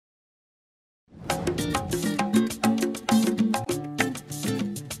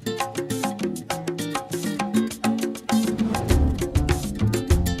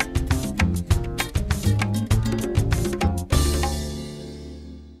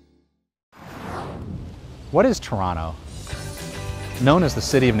What is Toronto? Known as the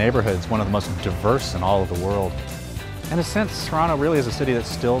city of neighborhoods, one of the most diverse in all of the world. In a sense, Toronto really is a city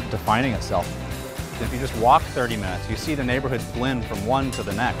that's still defining itself. If you just walk 30 minutes, you see the neighborhoods blend from one to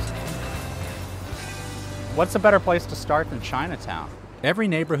the next. What's a better place to start than Chinatown? Every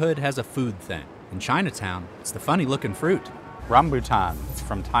neighborhood has a food thing. In Chinatown, it's the funny-looking fruit. Rambutan, it's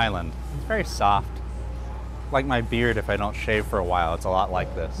from Thailand. It's very soft. Like my beard, if I don't shave for a while, it's a lot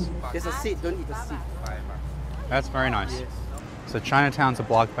like this. There's a seed, don't eat the seed. That's very nice. Yes. So Chinatown's a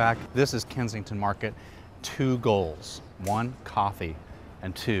block back. This is Kensington Market. 2 goals. 1, coffee,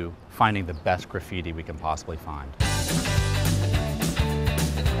 and 2, finding the best graffiti we can possibly find.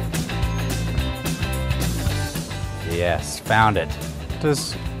 Yes, found it.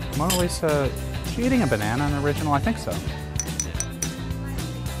 Does Mona Lisa, is she eating a banana in the original? I think so.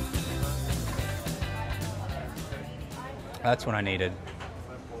 That's what I needed.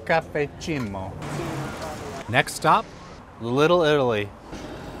 Cappuccino. Next stop, Little Italy.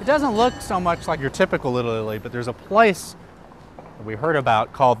 It doesn't look so much like your typical Little Italy, but there's a place that we heard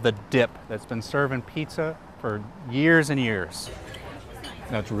about called The Dip that's been serving pizza for years and years.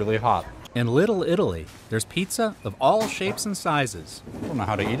 And it's really hot. in Little Italy, there's pizza of all shapes and sizes. I don't know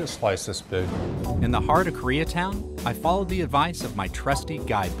how to eat a slice this big. In the heart of Koreatown, I followed the advice of my trusty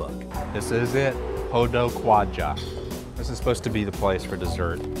guidebook. This is it, Hodo Kwaja. This is supposed to be the place for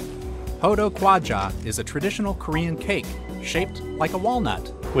dessert. Hodo Kwaja is a traditional Korean cake shaped like a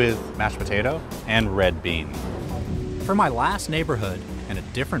walnut, With mashed potato and red bean. For my last neighborhood and a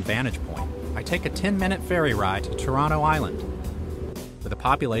different vantage point, I take a 10-minute ferry ride to Toronto Island. With a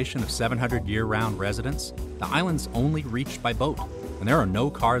population of 700 year-round residents, the island's only reached by boat, and there are no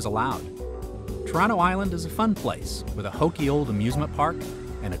cars allowed. Toronto Island is a fun place with a hokey old amusement park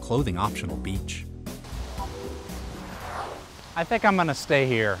and a clothing-optional beach. I think I'm gonna stay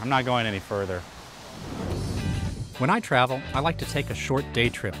here. I'm not going any further. When I travel, I like to take a short day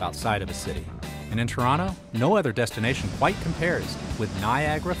trip outside of a city. And in Toronto, no other destination quite compares with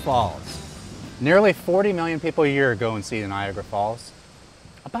Niagara Falls. Nearly 40 million people a year go and see the Niagara Falls.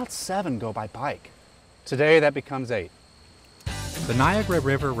 About 7 go by bike. Today that becomes 8. The Niagara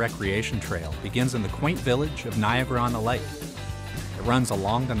River Recreation Trail begins in the quaint village of Niagara-on-the-Lake. It runs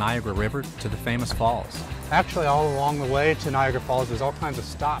along the Niagara River to the famous falls. Actually, all along the way to Niagara Falls, there's all kinds of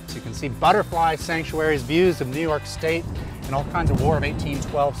stops. You can see butterfly sanctuaries, views of New York State, and all kinds of War of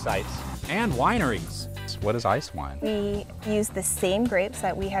 1812 sites. And wineries. What is ice wine? We use the same grapes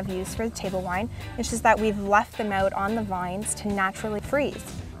that we have used for the table wine. It's just that we've left them out on the vines to naturally freeze.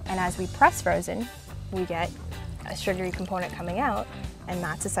 And as we press frozen, we get a sugary component coming out, and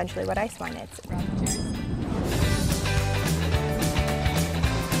that's essentially what ice wine is.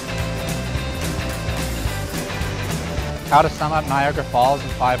 How to sum up Niagara Falls in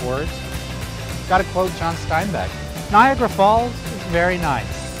 5 words? Got to quote John Steinbeck. Niagara Falls is very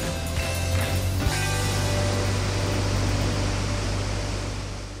nice.